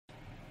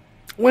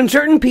When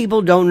certain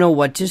people don't know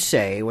what to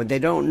say, when they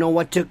don't know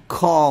what to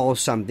call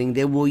something,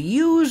 they will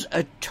use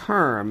a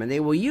term, and they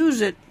will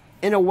use it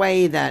in a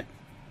way that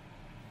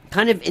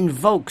kind of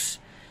invokes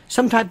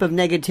some type of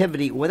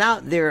negativity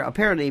without their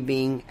apparently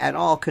being at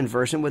all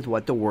conversant with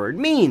what the word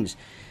means.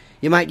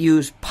 You might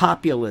use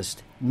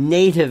populist,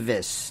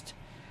 nativist,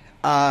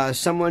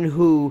 someone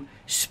who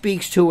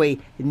speaks to a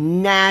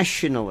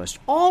nationalist.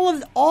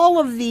 All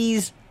of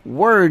these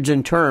words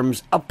and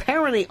terms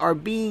apparently are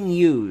being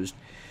used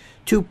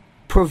to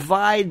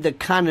provide the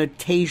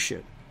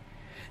connotation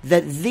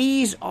that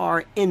these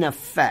are, in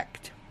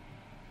effect,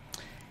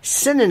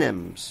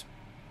 synonyms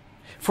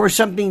for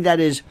something that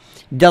is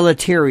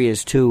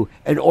deleterious to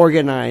an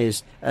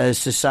organized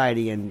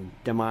society and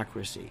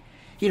democracy.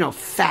 You know,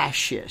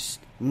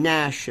 fascist,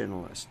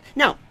 nationalist.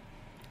 Now,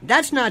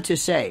 that's not to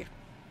say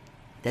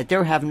that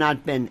there have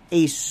not been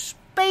a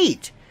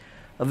spate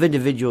of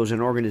individuals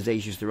and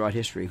organizations throughout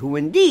history who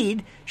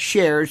indeed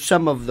share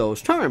some of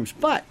those terms.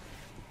 But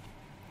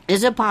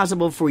is it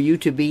possible for you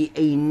to be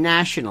a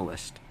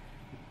nationalist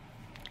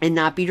and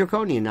not be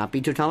draconian, not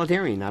be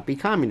totalitarian, not be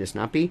communist,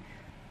 not be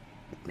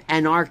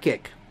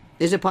anarchic?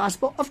 Is it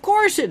possible? Of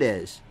course it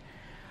is.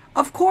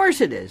 Of course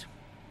it is.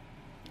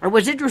 And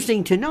what's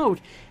interesting to note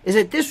is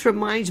that this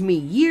reminds me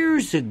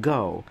years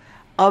ago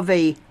of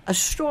a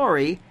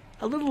story,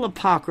 a little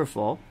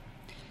apocryphal,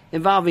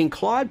 involving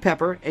Claude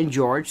Pepper and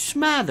George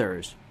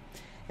Smathers.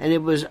 And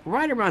it was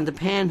right around the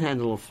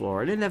panhandle of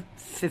Florida in the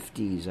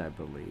 50s, I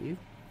believe.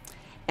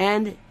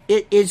 And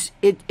it's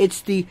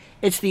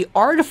the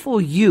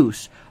artful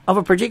use of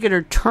a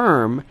particular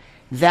term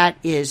that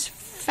is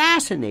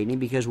fascinating,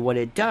 because what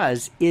it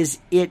does is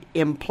it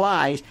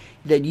implies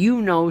that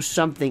you know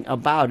something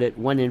about it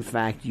when in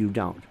fact you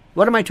don't.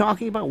 What am I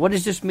talking about? What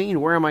does this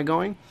mean? Where am I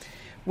going?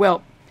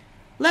 Well,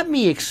 let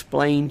me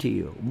explain to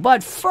you.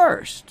 But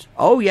first,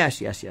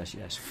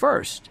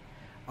 first,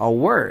 a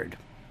word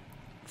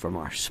from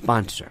our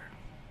sponsor.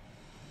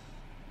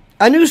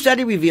 A new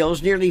study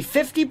reveals nearly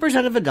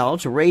 50% of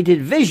adults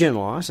rated vision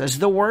loss as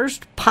the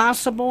worst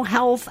possible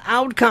health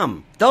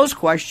outcome. Those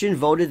questioned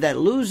voted that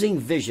losing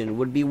vision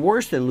would be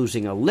worse than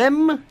losing a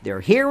limb,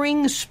 their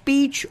hearing,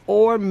 speech,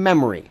 or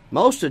memory.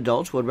 Most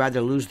adults would rather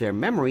lose their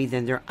memory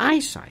than their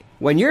eyesight.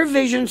 When your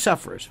vision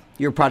suffers,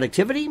 your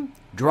productivity,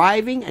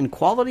 driving, and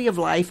quality of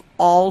life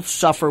all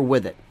suffer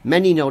with it.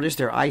 Many notice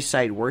their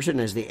eyesight worsen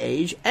as they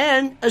age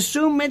and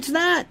assume it's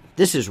not.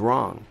 This is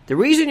wrong. The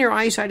reason your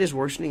eyesight is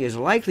worsening is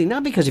likely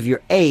not because of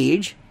your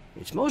age.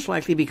 It's most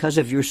likely because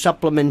of your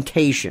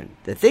supplementation.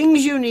 The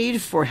things you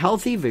need for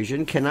healthy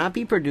vision cannot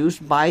be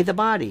produced by the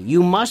body.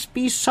 You must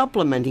be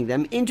supplementing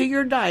them into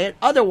your diet,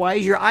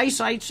 otherwise your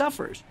eyesight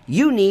suffers.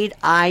 You need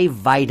eye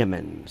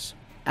vitamins.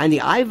 And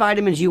the eye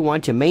vitamins you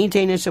want to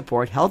maintain and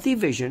support healthy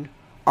vision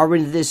are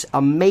in this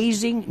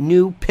amazing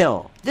new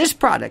pill. This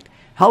product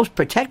helps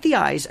protect the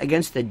eyes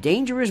against the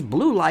dangerous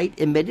blue light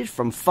emitted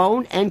from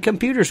phone and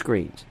computer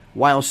screens,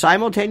 while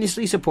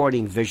simultaneously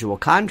supporting visual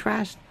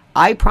contrast,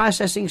 eye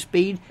processing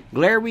speed,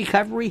 glare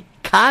recovery,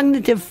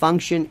 cognitive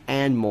function,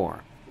 and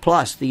more.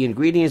 Plus, the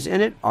ingredients in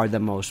it are the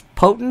most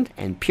potent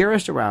and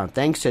purest around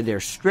thanks to their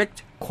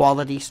strict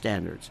quality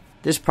standards.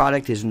 This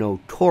product is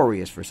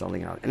notorious for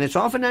selling out, and it's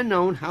often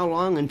unknown how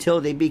long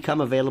until they become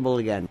available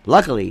again.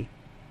 Luckily,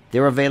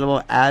 they're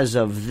available as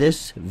of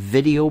this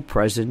video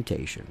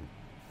presentation.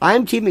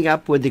 I'm teaming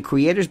up with the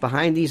creators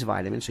behind these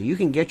vitamins so you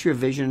can get your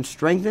vision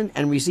strengthened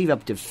and receive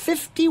up to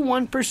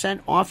 51%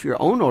 off your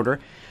own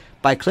order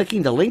by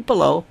clicking the link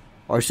below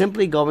or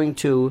simply going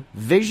to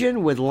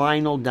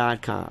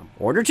visionwithlionel.com.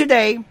 Order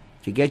today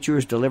to get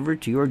yours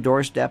delivered to your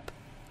doorstep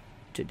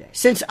today.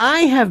 Since I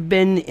have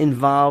been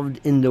involved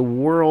in the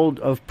world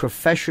of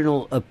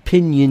professional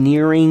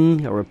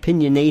opinioneering or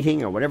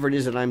opinionating or whatever it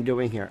is that I'm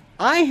doing here,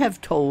 I have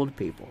told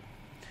people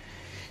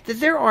that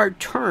there are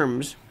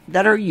terms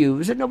that are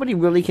used that nobody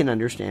really can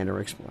understand or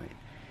explain.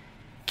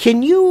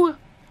 Can you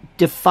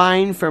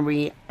define for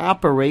me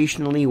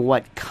operationally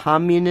what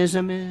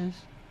communism is?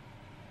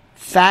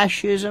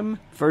 Fascism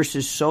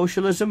versus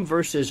socialism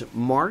versus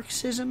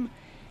Marxism?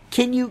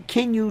 Can you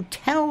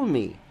tell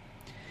me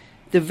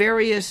the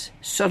various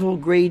subtle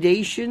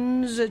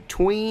gradations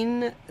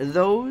between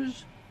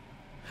those?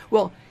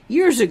 Well,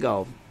 years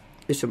ago,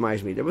 this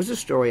reminds me, there was a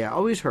story I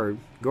always heard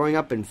growing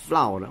up in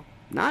Florida,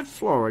 not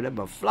Florida,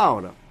 but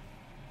Florida.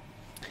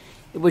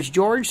 It was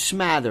George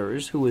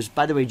Smathers, who was,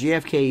 by the way,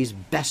 JFK's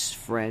best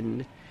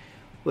friend,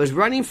 was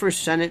running for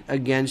Senate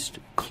against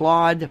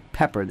Claude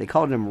Pepper. They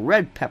called him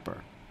Red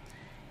Pepper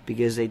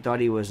because they thought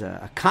he was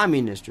a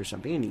communist or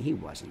something, and he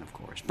wasn't, of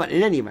course. But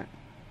in any event,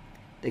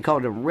 they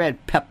called him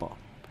Red Pepper.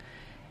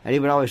 And he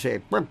would always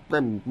say,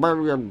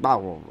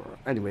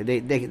 anyway,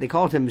 they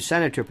called him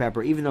Senator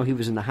Pepper, even though he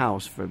was in the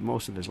House for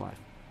most of his life.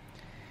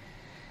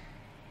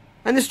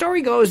 And the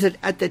story goes that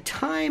at the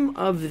time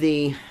of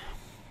the,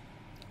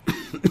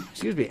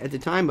 at the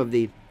time of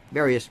the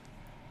various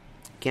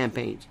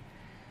campaigns,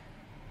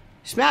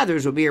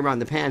 Smathers would be around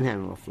the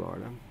panhandle of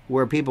Florida,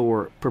 where people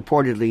were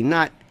purportedly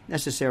not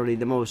necessarily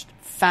the most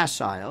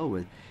facile,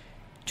 with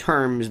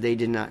terms they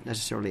did not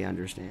necessarily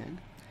understand.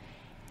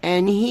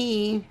 And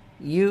he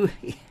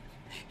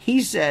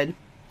said,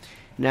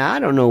 now I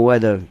don't know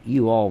whether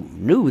you all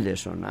knew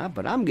this or not,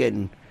 but I'm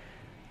getting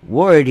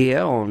word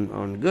here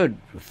on good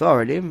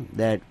authority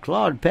that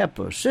Claude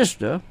Pepper's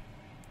sister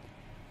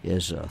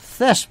is a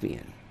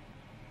thespian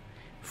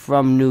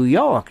from New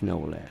York, no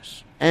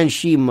less. And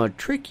she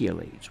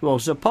matriculates. Well,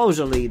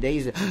 supposedly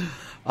they say,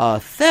 a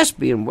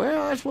thespian,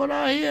 well, that's what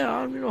I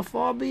hear.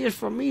 Far be it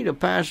from me to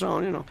pass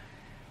on,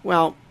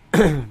 Well,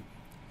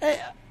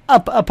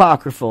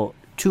 apocryphal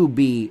to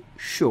be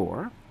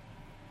sure.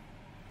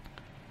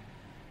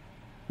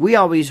 We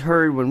always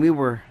heard when we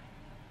were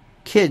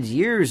kids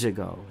years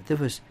ago,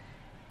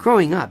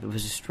 growing up, it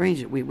was a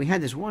strange, we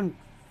had this one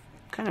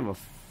kind of a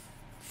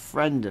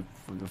friend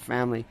from the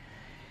family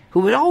who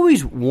was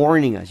always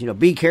warning us,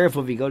 be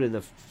careful if you go to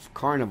the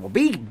carnival.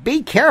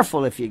 Be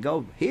careful if you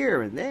go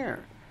here and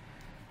there.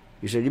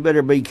 He said, you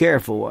better be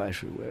careful. I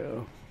said,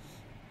 well,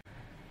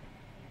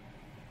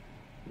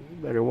 you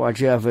better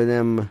watch out for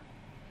them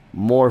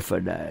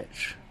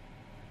morphodites.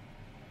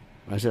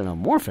 I said, a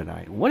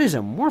morphodite? What is a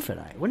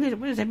morphodite? What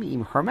does that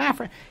mean?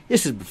 Hermaphrodite?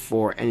 This is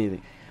before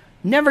anything.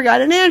 Never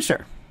got an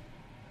answer.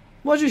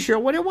 Wasn't sure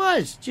what it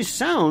was. Just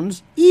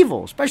sounds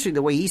evil, especially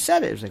the way he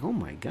said it. It was like, oh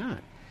my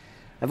God.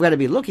 I've got to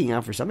be looking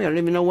out for something. I don't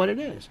even know what it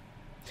is.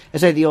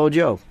 It's like the old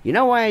joke. You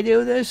know why I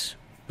do this?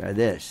 Or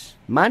this.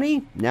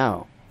 Money?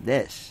 No.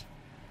 This.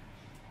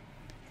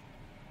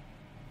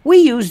 We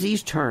use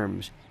these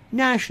terms,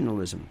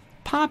 nationalism,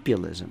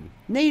 populism,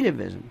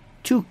 nativism,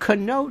 to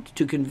connote,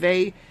 to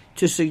convey,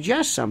 to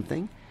suggest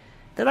something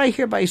that I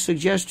hereby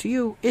suggest to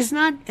you is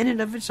not in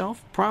and of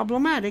itself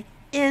problematic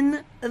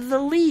in the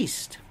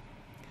least.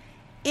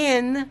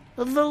 In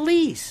the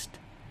least.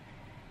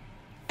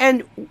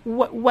 And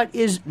what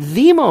is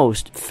the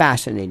most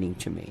fascinating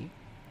to me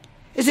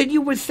is that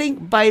you would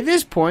think by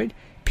this point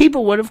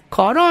people would have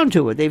caught on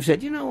to it. They've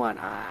said, you know what,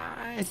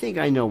 I think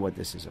I know what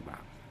this is about.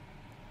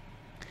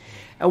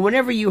 And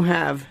whenever you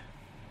have,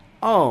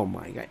 oh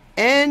my God,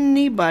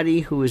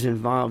 anybody who is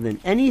involved in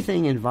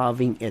anything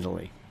involving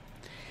Italy,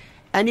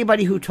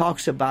 anybody who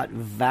talks about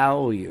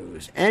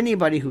values,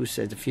 anybody who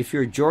says, if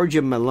you're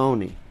Giorgia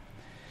Meloni,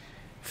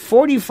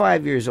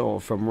 45 years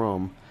old from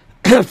Rome,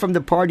 from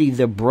the party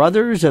the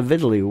Brothers of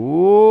Italy,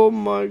 oh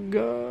my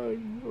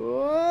God,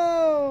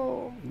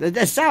 whoa.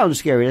 That sounds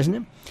scary, doesn't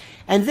it?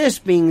 And this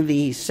being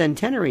the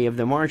centenary of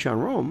the March on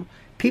Rome,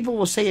 people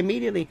will say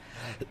immediately,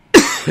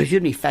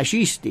 excuse me,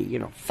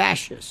 fascisti,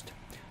 fascist,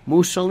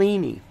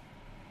 Mussolini.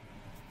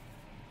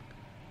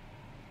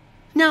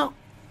 Now,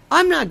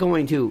 I'm not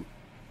going to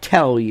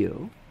tell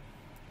you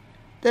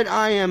that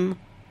I am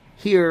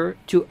here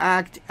to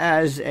act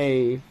as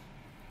a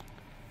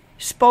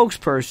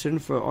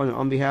spokesperson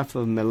on behalf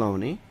of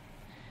Meloni,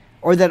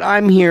 or that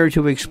I'm here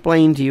to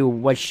explain to you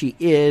what she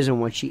is and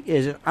what she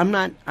isn't. I'm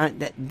not.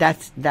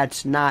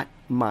 That's not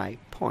my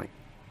point.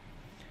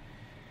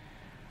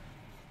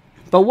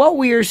 But what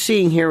we are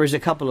seeing here is a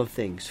couple of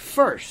things.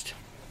 First,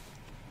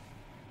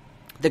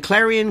 the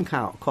clarion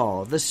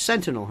call, the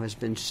sentinel has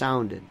been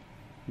sounded,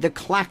 the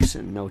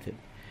klaxon noted,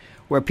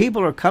 where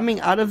people are coming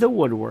out of the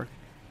woodwork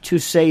to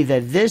say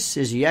that this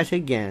is yet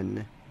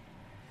again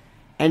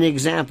an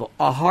example,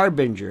 a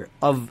harbinger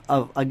of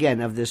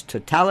this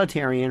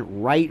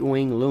totalitarian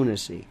right-wing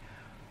lunacy.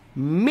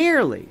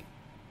 Merely,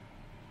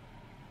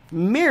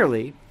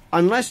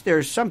 unless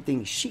there's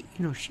something, she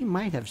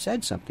might have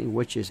said something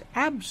which is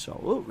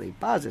absolutely,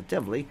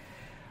 positively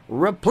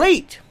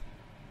replete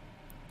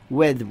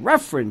with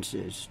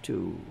references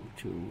to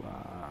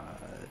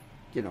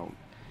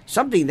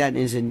something that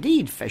is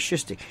indeed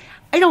fascistic.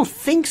 I don't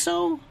think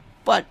so,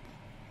 but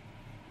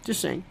just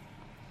saying.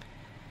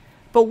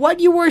 But what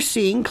you are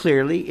seeing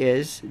clearly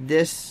is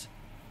this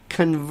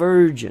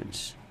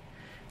convergence,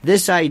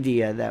 this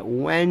idea that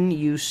when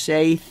you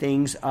say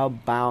things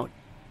about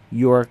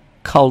your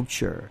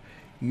culture,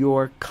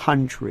 your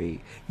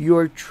country,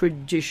 your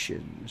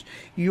traditions,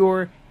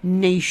 your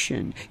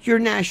nation, your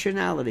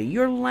nationality,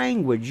 your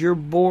language, your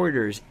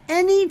borders,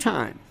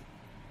 anytime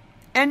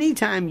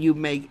you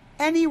make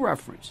any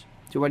reference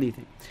to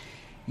anything,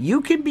 you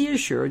can be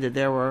assured that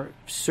there are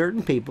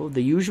certain people,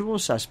 the usual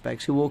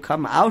suspects, who will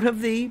come out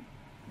of the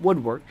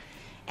woodwork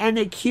and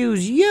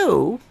accuse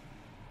you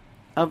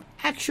of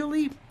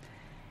actually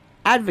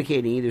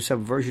advocating either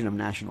some version of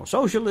National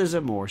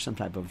Socialism or some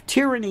type of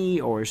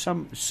tyranny or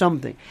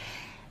something.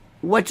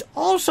 What's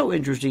also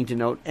interesting to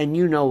note, and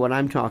you know what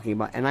I'm talking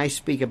about, and I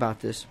speak about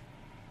this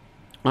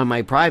on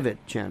my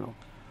private channel,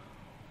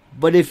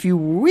 but if you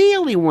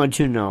really want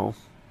to know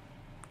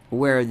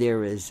where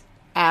there is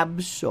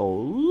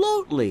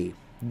absolutely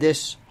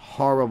this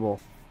horrible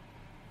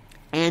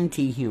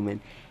anti-human,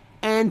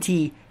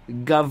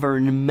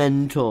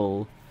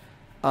 anti-governmental,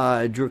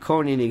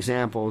 draconian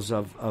examples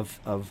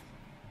of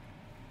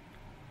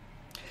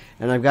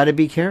and I've got to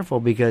be careful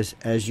because,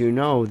 as you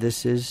know,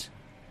 this is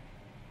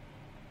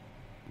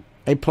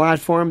a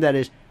platform that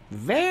is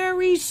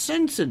very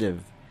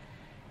sensitive.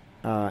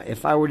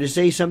 If I were to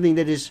say something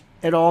that is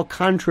at all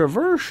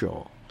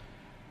controversial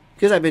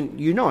Because I've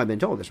been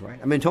told this, right?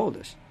 I've been told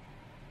this.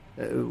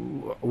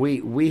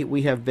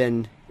 We have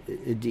been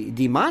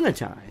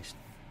demonetized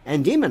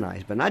and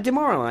demonized, but not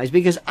demoralized,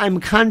 because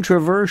I'm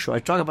controversial. I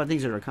talk about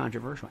things that are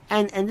controversial.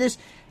 And this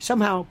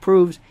somehow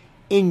proves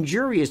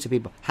injurious to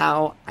people.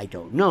 How? I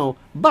don't know.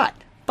 But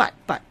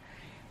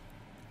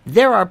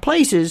there are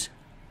places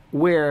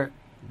where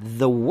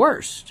the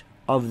worst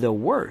of the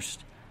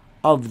worst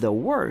of the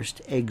worst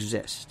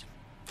exist.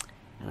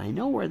 And I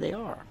know where they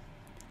are.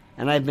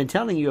 And I've been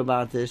telling you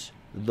about this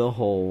the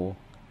whole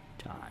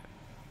time.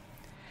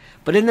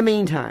 But in the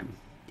meantime,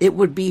 it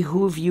would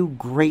behoove you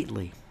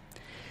greatly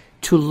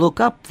to look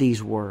up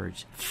these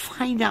words,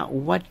 find out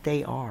what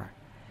they are,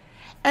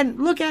 and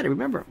look at it.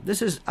 Remember,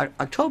 this is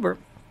October,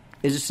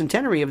 is a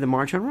centenary of the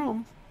March on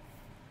Rome.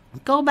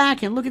 Go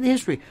back and look at the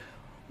history.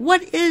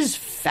 What is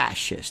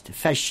fascist?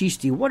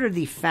 Fascisti? What are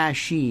the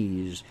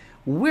fasces?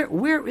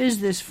 Where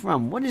is this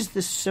from? What is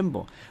this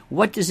symbol?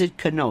 What does it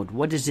connote?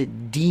 What does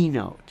it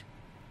denote?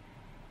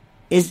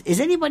 Is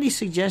anybody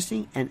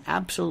suggesting an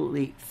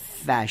absolutely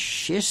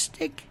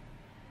fascistic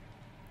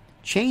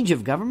change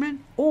of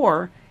government?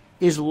 Or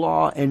is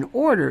law and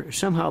order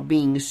somehow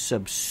being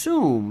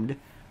subsumed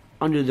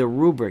under the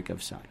rubric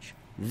of such?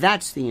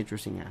 That's the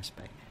interesting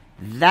aspect.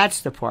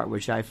 That's the part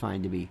which I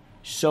find to be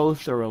so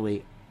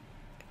thoroughly,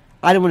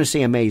 I don't want to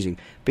say amazing,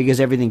 because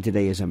everything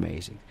today is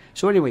amazing.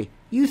 So anyway,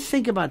 you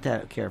think about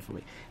that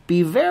carefully.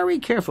 Be very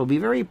careful, be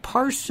very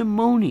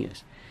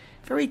parsimonious,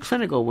 very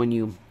clinical when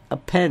you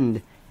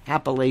append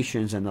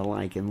appellations and the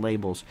like and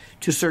labels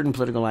to certain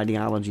political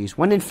ideologies,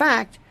 when in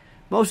fact,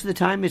 most of the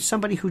time it's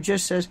somebody who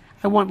just says,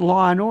 I want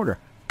law and order.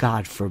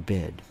 God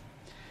forbid.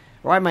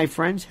 All right, my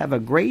friends, have a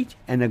great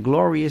and a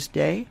glorious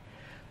day.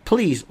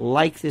 Please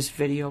like this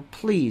video.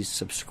 Please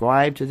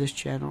subscribe to this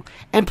channel.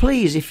 And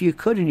please, if you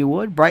could and you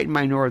would, brighten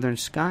my northern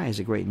sky, as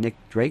a great Nick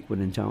Drake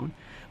would intone.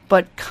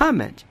 But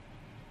comment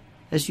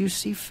as you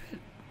see fit.